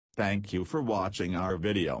Thank you for watching our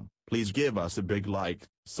video. Please give us a big like,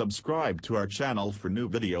 subscribe to our channel for new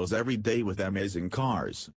videos every day with amazing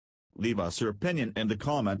cars. Leave us your opinion in the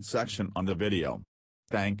comment section on the video.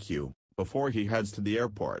 Thank you. Before he heads to the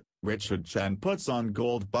airport, Chen puts on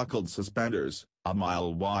gold-buckled suspenders, a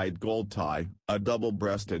mile-wide gold tie, a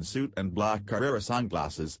double-breasted suit and black Carrera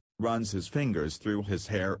sunglasses, runs his fingers through his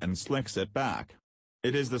hair and slicks it back.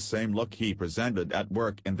 It is the same look he presented at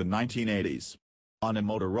work in the 1980s. On a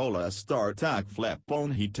Motorola StarTAC flip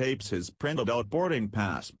phone he tapes his printed-out boarding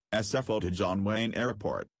pass, SF footage on Wayne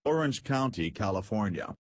Airport, Orange County,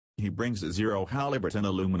 California. He brings a Zero Halliburton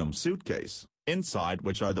aluminum suitcase, inside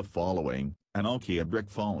which are the following: a Nokia brick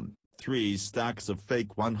phone, 3 stacks of fake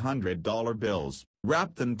 $100 bills,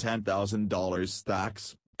 wrapped in $10,000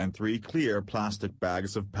 stacks, and 3 clear plastic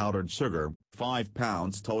bags of powdered sugar, 5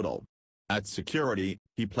 pounds total. At security,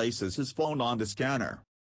 he places his phone on the scanner.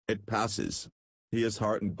 It passes. He is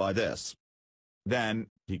heartened by this. Then,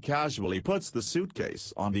 he casually puts the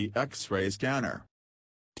suitcase on the X-ray scanner.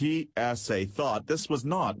 TSA thought this was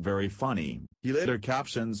not very funny, he later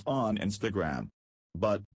captions on Instagram.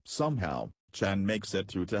 But, somehow, Chen makes it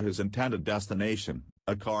through to his intended destination,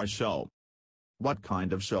 a car show. What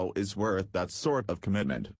kind of show is worth that sort of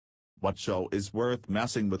commitment? What show is worth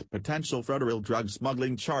messing with potential federal drug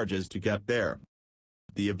smuggling charges to get there?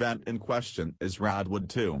 The event in question is Radwood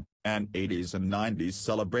 2, an 80s and 90s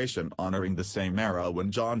celebration honoring the same era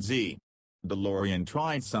when John Z. DeLorean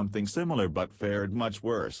tried something similar but fared much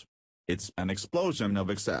worse. It's an explosion of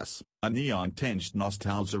excess, a neon-tinged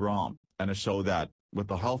nostalgia romp, and a show that,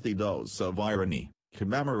 with a healthy dose of irony,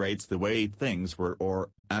 commemorates the way things were or,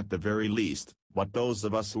 at the very least, what those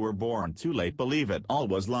of us who were born too late believe it all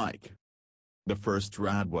was like. The first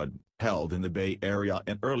Radwood, held in the Bay Area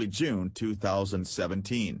in early June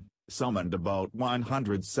 2017, summoned about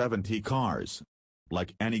 170 cars.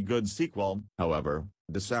 Like any good sequel, however,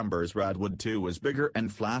 December's Radwood 2 was bigger and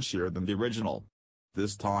flashier than the original.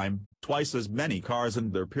 This time, twice as many cars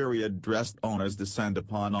and their period-dressed owners descend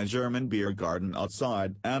upon a German beer garden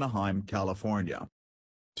outside Anaheim, California.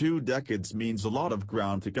 2 decades means a lot of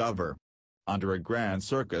ground to cover. Under a Grand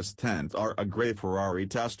Circus tent are a gray Ferrari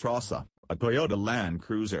Testarossa, a Toyota Land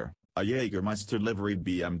Cruiser, a Jägermeister liveried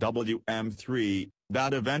BMW M3,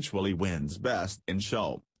 that eventually wins Best in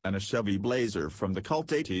Show, and a Chevy Blazer from the cult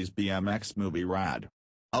 80s BMX movie Rad.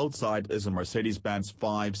 Outside is a Mercedes-Benz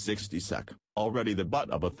 560 SEC, already the butt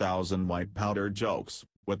of 1,000 white powder jokes,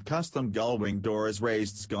 with custom gull-wing doors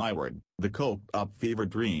raised skyward, the coked-up fever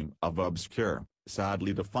dream of obscure,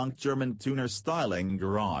 sadly defunct German tuner styling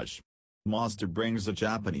garage. Mazda brings a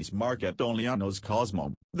Japanese market-only Uno's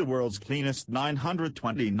Cosmo, the world's cleanest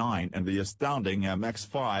 929 and the astounding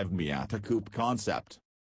MX-5 Miata Coupe concept.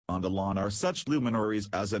 On the lawn are such luminaries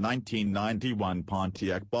as a 1991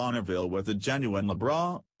 Pontiac Bonneville with a genuine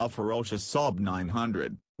LeBra, a ferocious Saab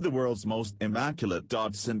 900, the world's most immaculate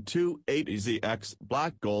Datsun 280ZX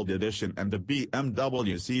Black Gold Edition and a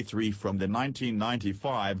BMW Z3 from the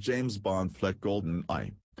 1995 James Bond flick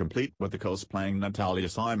GoldenEye, complete with the cosplaying Natalia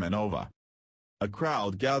Simonova. A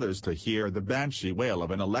crowd gathers to hear the banshee wail of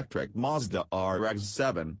an electric Mazda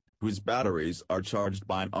RX-7, whose batteries are charged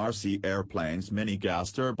by an RC Airplane's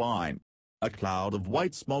mini-gas turbine. A cloud of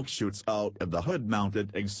white smoke shoots out of the hood-mounted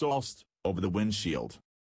exhaust, over the windshield.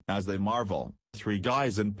 As they marvel, 3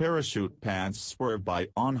 guys in parachute pants swerve by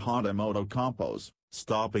on Honda Moto Compos,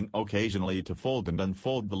 stopping occasionally to fold and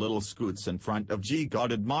unfold the little scoots in front of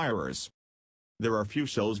G-God admirers. There are few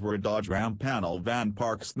shows where a Dodge Ram panel van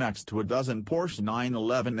parks next to a dozen Porsche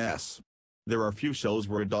 911s. There are few shows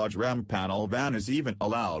where a Dodge Ram panel van is even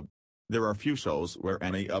allowed. There are few shows where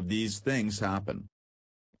any of these things happen.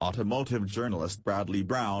 Automotive journalist Bradley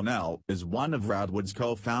Brownell is one of Radwood's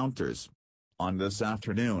co-founders. On this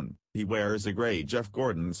afternoon, he wears a gray Jeff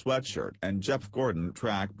Gordon sweatshirt and Jeff Gordon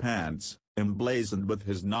track pants, emblazoned with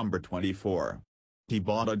his number 24. He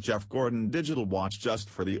bought a Jeff Gordon digital watch just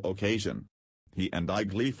for the occasion. He and I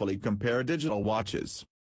gleefully compare digital watches.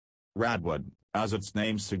 Radwood, as its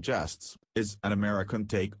name suggests, is an American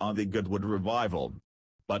take on the Goodwood revival.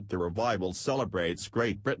 But the revival celebrates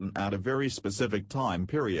Great Britain at a very specific time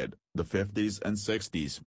period, the 50s and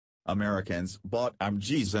 60s. Americans bought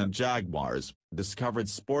AMGs and Jaguars, discovered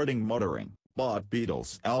sporting motoring, bought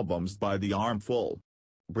Beatles albums by the armful.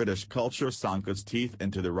 British culture sunk its teeth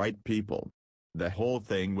into the right people. The whole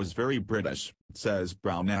thing was very British, says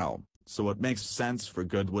Brownell, so it makes sense for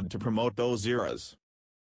Goodwood to promote those eras.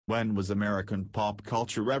 When was American pop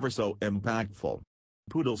culture ever so impactful?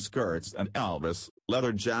 Poodle skirts and Elvis,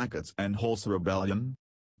 leather jackets and Wholesale Rebellion?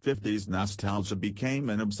 50s nostalgia became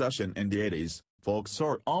an obsession in the 80s, Folks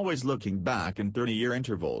are always looking back in 30-year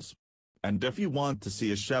intervals. And if you want to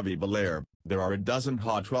see a Chevy Bel Air, there are a dozen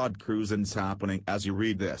hot rod cruisins happening as you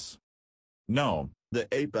read this. No, the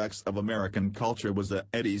apex of American culture was the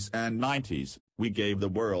 80s and 90s. We gave the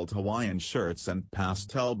world Hawaiian shirts and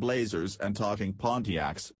pastel blazers and talking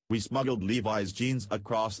Pontiacs. We smuggled Levi's jeans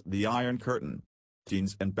across the Iron Curtain.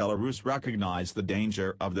 Teens in Belarus recognized the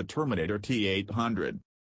danger of the Terminator T-800.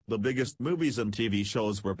 The biggest movies and TV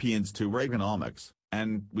shows were peons to Reaganomics,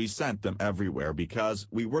 and we sent them everywhere because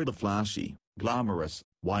we were the flashy, glamorous,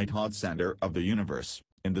 white-hot center of the universe.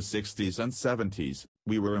 In the 60s and 70s,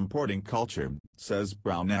 we were importing culture, says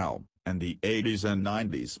Brownell, and the 80s and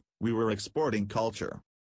 90s, we were exporting culture.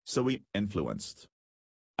 So we influenced.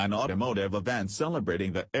 An automotive event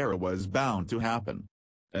celebrating the era was bound to happen.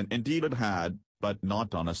 And indeed it had, but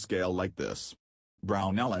not on a scale like this.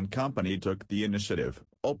 Brownell and company took the initiative,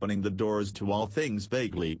 opening the doors to all things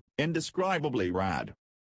vaguely, indescribably rad.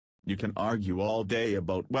 You can argue all day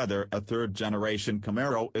about whether a third-generation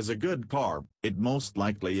Camaro is a good car. It most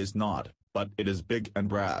likely is not, but it is big and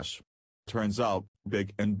brash. Turns out,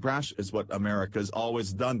 big and brash is what America's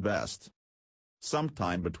always done best.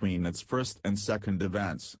 Sometime between its first and second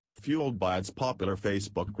events, fueled by its popular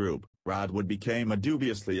Facebook group, Radwood became a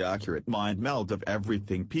dubiously accurate mind meld of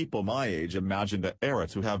everything people my age imagined the era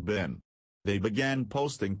to have been. They began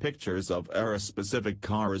posting pictures of era-specific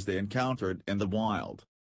cars they encountered in the wild.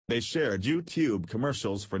 They shared YouTube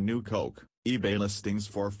commercials for new Coke, eBay listings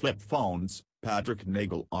for flip phones, Patrick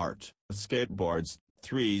Nagel art, skateboards,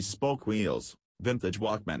 3-spoke wheels, vintage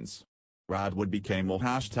Walkmans. Radwood became a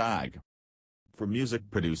hashtag. For music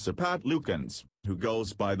producer Pat Lukens, who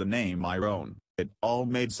goes by the name Iron, it all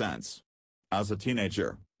made sense. As a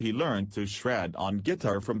teenager, he learned to shred on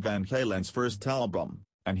guitar from Van Halen's first album,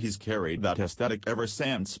 and he's carried that aesthetic ever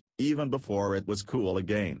since, even before it was cool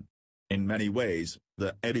again. In many ways,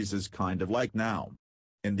 the 80s is kind of like now.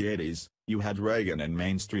 In the 80s, you had Reagan and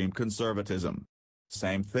mainstream conservatism.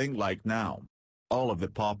 Same thing like now. All of the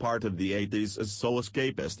pop art of the 80s is so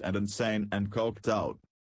escapist and insane and coked out.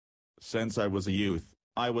 Since I was a youth,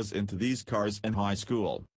 I was into these cars in high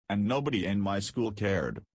school, and nobody in my school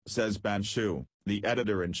cared, says Banshu, the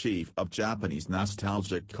editor-in-chief of Japanese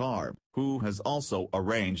Nostalgic Car, who has also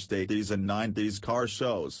arranged 80s and 90s car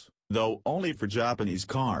shows, though only for Japanese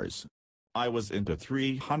cars. I was into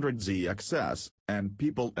 300ZXs, and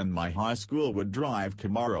people in my high school would drive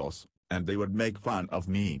Camaros, and they would make fun of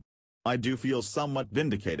me. I do feel somewhat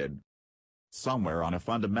vindicated. Somewhere on a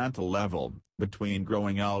fundamental level, between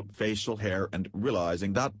growing out facial hair and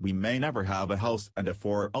realizing that we may never have a house and a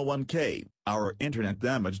 401k, our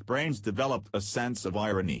internet-damaged brains developed a sense of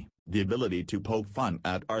irony, the ability to poke fun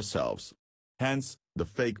at ourselves. Hence, the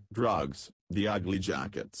fake drugs, the ugly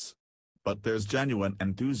jackets. But there's genuine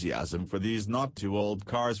enthusiasm for these not-too-old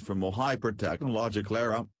cars from a hyper-technological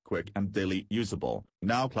era, quick and daily usable,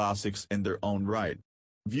 now classics in their own right.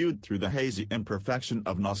 Viewed through the hazy imperfection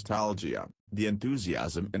of nostalgia, the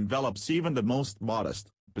enthusiasm envelops even the most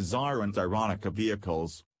modest, bizarre and ironic of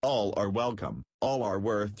vehicles. All are welcome, all are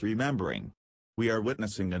worth remembering. We are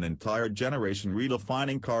witnessing an entire generation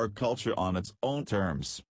redefining car culture on its own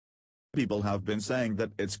terms. People have been saying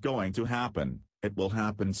that it's going to happen, it will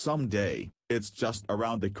happen someday, it's just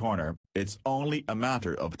around the corner, it's only a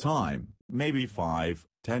matter of time, maybe 5,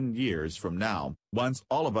 10 years from now, once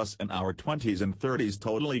all of us in our 20s and 30s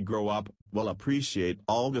totally grow up, we'll appreciate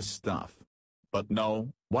all this stuff. But no,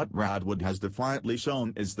 what Radwood has defiantly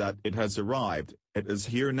shown is that it has arrived, it is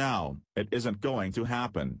here now, it isn't going to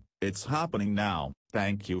happen, it's happening now.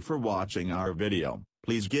 Thank you for watching our video,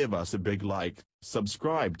 please give us a big like,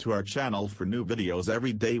 subscribe to our channel for new videos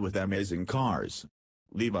every day with amazing cars.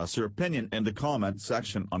 Leave us your opinion in the comment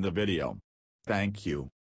section on the video. Thank you.